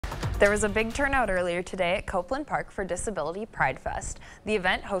There was a big turnout earlier today at Copeland Park for Disability Pride Fest. The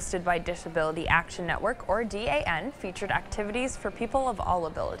event, hosted by Disability Action Network, or DAN, featured activities for people of all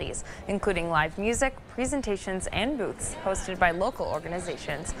abilities, including live music, presentations, and booths hosted by local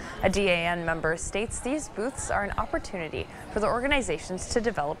organizations. A DAN member states these booths are an opportunity for the organizations to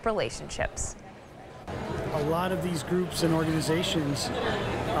develop relationships. A lot of these groups and organizations,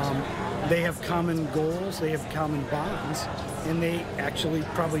 they have common goals, they have common bonds, and they actually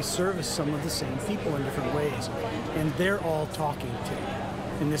probably service some of the same people in different ways. And they're all talking to you.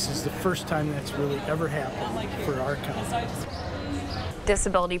 And this is the first time that's really ever happened for our county.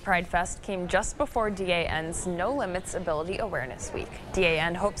 Disability Pride Fest came just before DAN's No Limits Ability Awareness Week.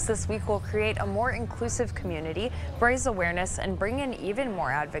 DAN hopes this week will create a more inclusive community, raise awareness, and bring in even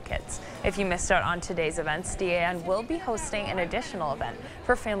more advocates. If you missed out on today's events, DAN will be hosting an additional event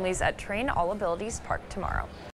for families at Train All Abilities Park tomorrow.